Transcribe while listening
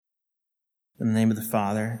In the name of the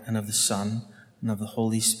Father, and of the Son, and of the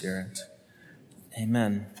Holy Spirit.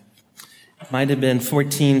 Amen. It might have been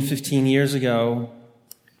 14, 15 years ago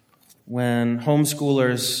when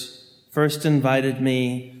homeschoolers first invited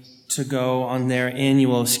me to go on their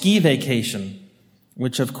annual ski vacation,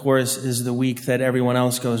 which of course is the week that everyone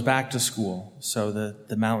else goes back to school, so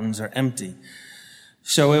the mountains are empty.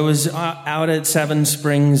 So it was out at Seven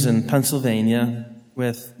Springs in Pennsylvania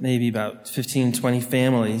with maybe about 15, 20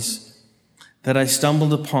 families that I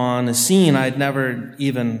stumbled upon a scene I'd never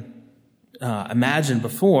even imagined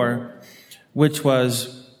before, which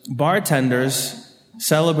was bartenders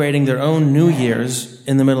celebrating their own New Year's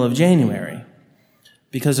in the middle of January.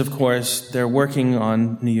 Because, of course, they're working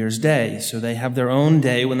on New Year's Day, so they have their own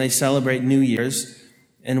day when they celebrate New Year's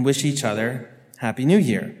and wish each other Happy New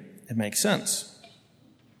Year. It makes sense.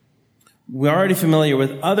 We're already familiar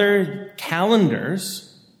with other calendars,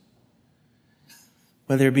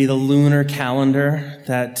 whether it be the lunar calendar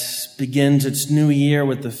that begins its new year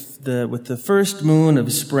with the first moon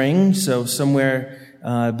of spring, so somewhere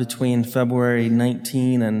between February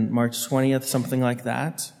 19 and March 20th, something like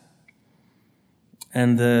that.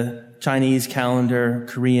 And the Chinese calendar,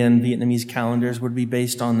 Korean, Vietnamese calendars would be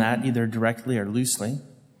based on that, either directly or loosely.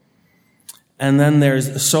 And then there's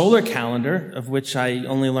the solar calendar, of which I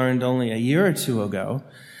only learned a year or two ago,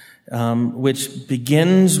 which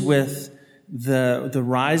begins with the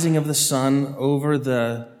rising of the sun over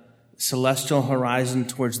the celestial horizon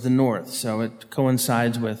towards the north. So it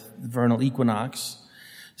coincides with the vernal equinox.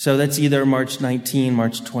 So that's either March 19,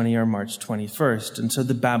 March 20, or March 21st. And so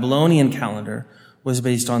the Babylonian calendar was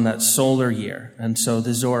based on that solar year. And so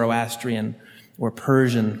the Zoroastrian or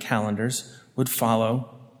Persian calendars would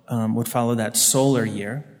follow that solar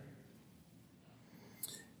year.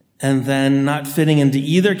 And then not fitting into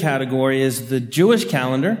either category is the Jewish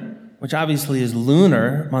calendar, which obviously is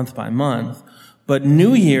lunar, month by month. But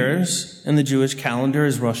New Year's in the Jewish calendar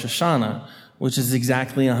is Rosh Hashanah, which is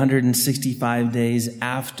exactly 165 days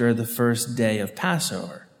after the first day of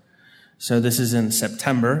Passover. So this is in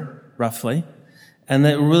September, roughly. And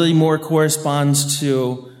that really more corresponds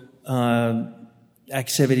to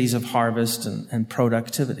activities of harvest and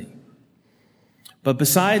productivity. But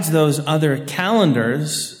besides those other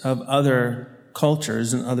calendars of other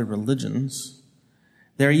cultures and other religions,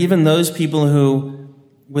 there are even those people who,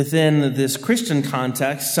 within this Christian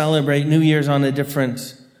context, celebrate New Year's on a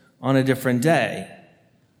different day.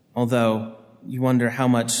 Although you wonder how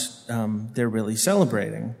much they're really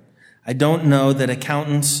celebrating. I don't know that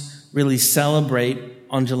accountants really celebrate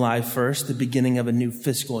on July 1st, the beginning of a new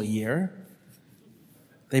fiscal year.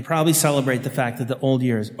 They probably celebrate the fact that the old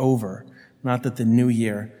year is over, not that the new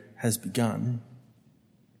year has begun.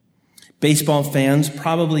 Baseball fans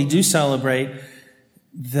probably do celebrate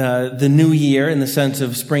the new year in the sense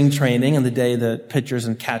of spring training and the day that pitchers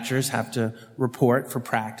and catchers have to report for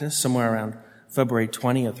practice, somewhere around February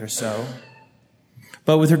 20th or so.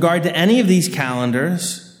 But with regard to any of these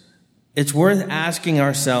calendars, it's worth asking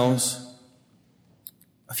ourselves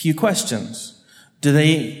a few questions. Do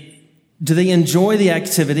they enjoy the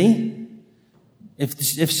activity?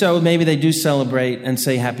 If so, maybe they do celebrate and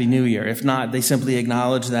say Happy New Year. If not, they simply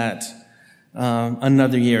acknowledge that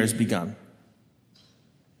another year has begun.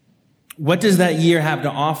 What does that year have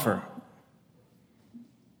to offer?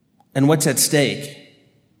 And what's at stake?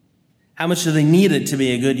 How much do they need it to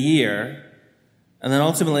be a good year? And then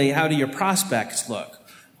ultimately, how do your prospects look?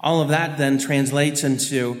 All of that then translates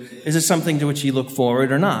into, is it something to which you look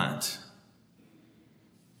forward or not?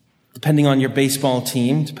 Depending on your baseball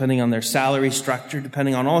team, depending on their salary structure,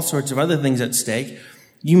 depending on all sorts of other things at stake,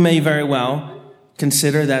 you may very well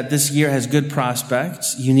consider that this year has good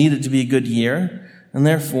prospects. You need it to be a good year, and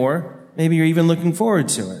therefore, maybe you're even looking forward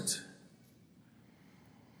to it.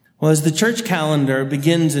 Well, as the church calendar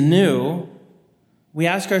begins anew, we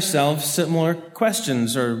ask ourselves similar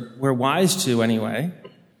questions, or we're wise to anyway.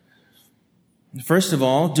 First of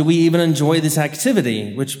all, do we even enjoy this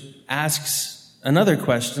activity? Which asks another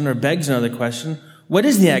question, or begs another question. What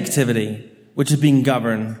is the activity which is being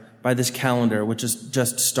governed by this calendar, which has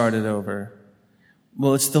just started over?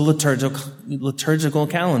 Well, it's the liturgical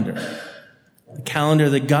calendar. The calendar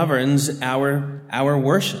that governs our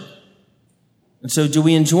worship. And so do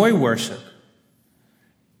we enjoy worship?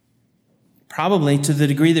 Probably to the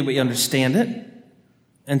degree that we understand it,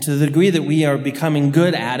 and to the degree that we are becoming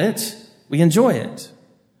good at it, we enjoy it.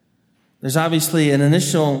 There's obviously an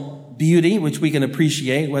initial beauty which we can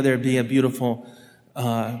appreciate, whether it be a beautiful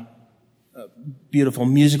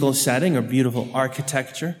musical setting or beautiful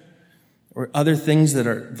architecture or other things that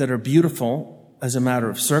are beautiful as a matter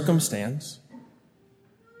of circumstance.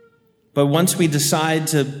 But once we decide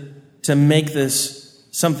to to make this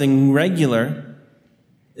something regular,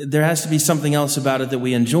 there has to be something else about it that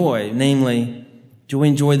we enjoy. Namely, do we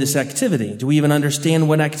enjoy this activity? Do we even understand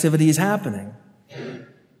what activity is happening?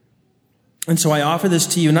 And so I offer this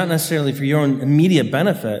to you not necessarily for your own immediate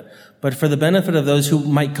benefit, but for the benefit of those who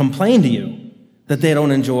might complain to you that they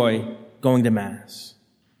don't enjoy going to Mass.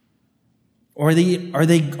 Or are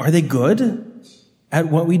they good at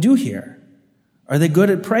what we do here? Are they good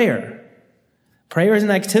at prayer? Prayer is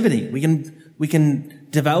an activity. We can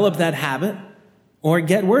develop that habit or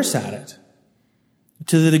get worse at it.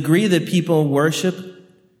 To the degree that people worship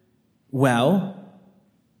well,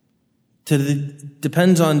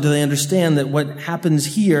 depends on, do they understand that what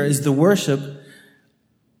happens here is the worship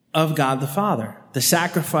of God the Father, the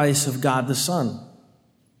sacrifice of God the Son,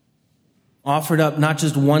 offered up not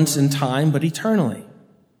just once in time, but eternally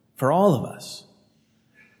for all of us.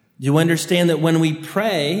 Do you understand that when we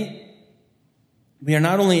pray, we are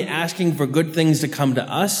not only asking for good things to come to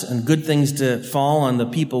us and good things to fall on the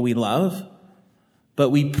people we love, but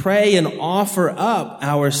we pray and offer up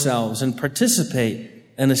ourselves and participate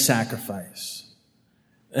in a sacrifice.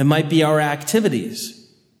 It might be our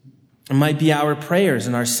activities. It might be our prayers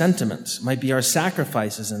and our sentiments. It might be our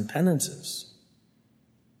sacrifices and penances.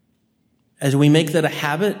 As we make that a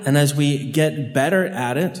habit and as we get better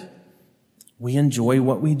at it, we enjoy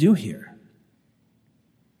what we do here.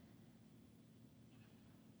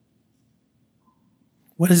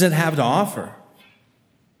 What does it have to offer?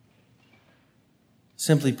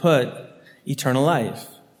 Simply put, eternal life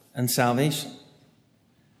and salvation.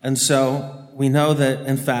 And so we know that,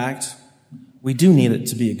 in fact, we do need it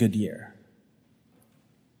to be a good year.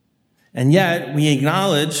 And yet we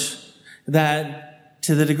acknowledge that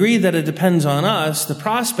to the degree that it depends on us, the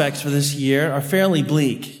prospects for this year are fairly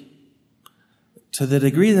bleak. To the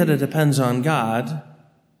degree that it depends on God,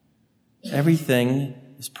 everything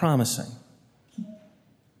is promising.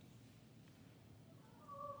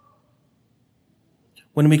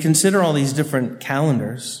 When we consider all these different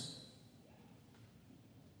calendars,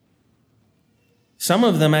 some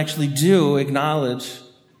of them actually do acknowledge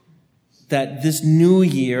that this new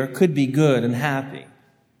year could be good and happy,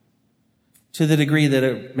 to the degree that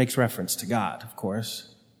it makes reference to God, of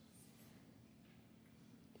course.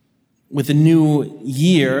 With the new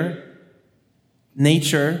year,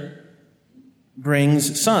 nature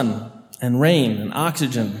brings sun and rain and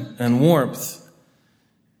oxygen and warmth.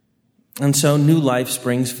 And so new life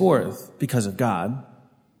springs forth because of God.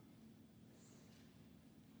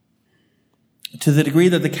 To the degree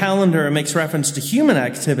that the calendar makes reference to human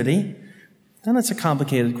activity, then it's a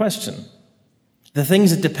complicated question. The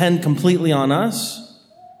things that depend completely on us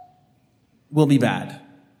will be bad.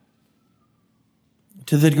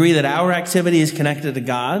 To the degree that our activity is connected to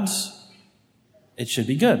God's, it should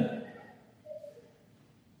be good.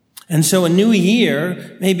 And so a new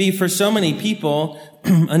year may be for so many people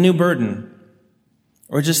a new burden,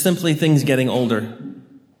 or just simply things getting older.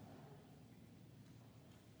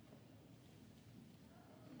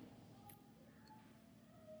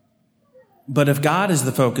 But if God is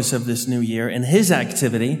the focus of this new year and his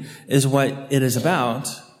activity is what it is about,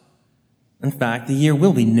 in fact, the year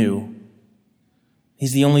will be new.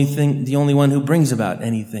 He's the only one who brings about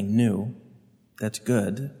anything new that's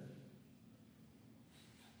good.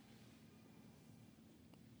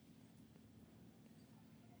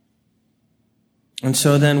 And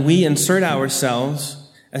so then we insert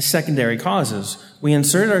ourselves as secondary causes. We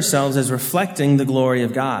insert ourselves as reflecting the glory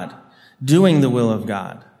of God, doing the will of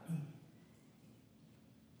God.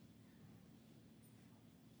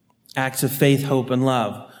 Acts of faith, hope, and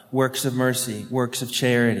love, works of mercy, works of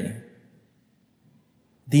charity.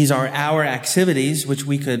 These are our activities which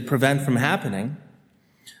we could prevent from happening.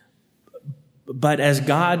 But as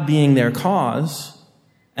God being their cause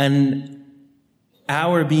and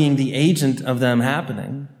our being the agent of them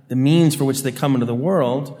happening, the means for which they come into the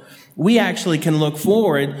world, we actually can look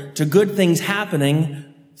forward to good things happening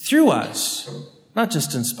through us, not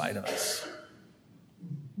just in spite of us.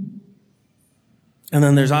 And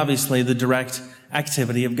then there's obviously the direct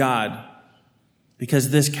activity of God,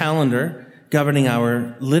 because this calendar governing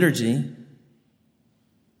our liturgy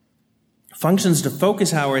functions to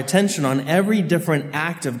focus our attention on every different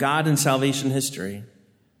act of God in salvation history.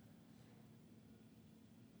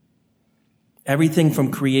 Everything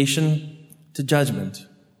from creation to judgment.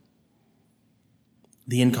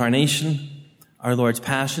 The incarnation, our Lord's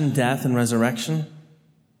passion, death, and resurrection.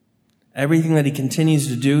 Everything that he continues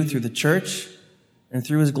to do through the church and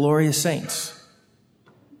through his glorious saints.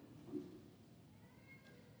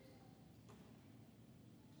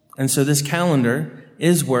 And so this calendar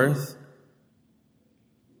is worth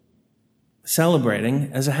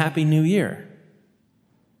celebrating as a happy new year.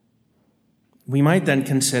 We might then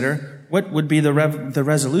consider what would be the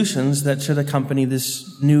resolutions that should accompany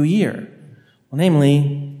this new year. Well,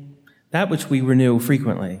 namely, that which we renew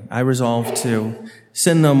frequently. I resolve to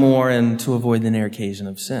sin no more and to avoid the near occasion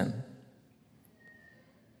of sin.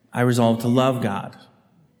 I resolve to love God,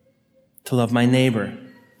 to love my neighbor,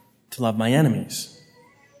 to love my enemies.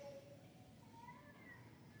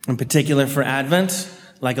 In particular for Advent,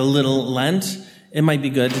 like a little Lent, it might be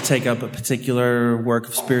good to take up a particular work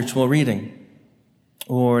of spiritual reading,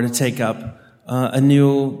 or to take up a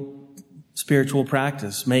new spiritual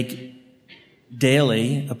practice. Make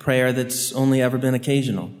daily a prayer that's only ever been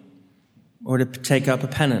occasional, or to take up a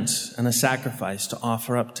penance and a sacrifice to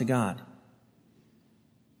offer up to God.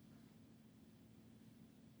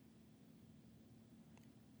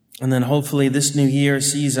 And then hopefully this new year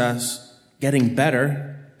sees us getting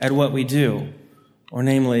better at what we do, or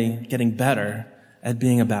namely getting better at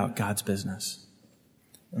being about God's business.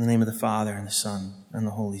 In the name of the Father, and the Son, and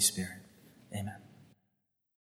the Holy Spirit. Amen.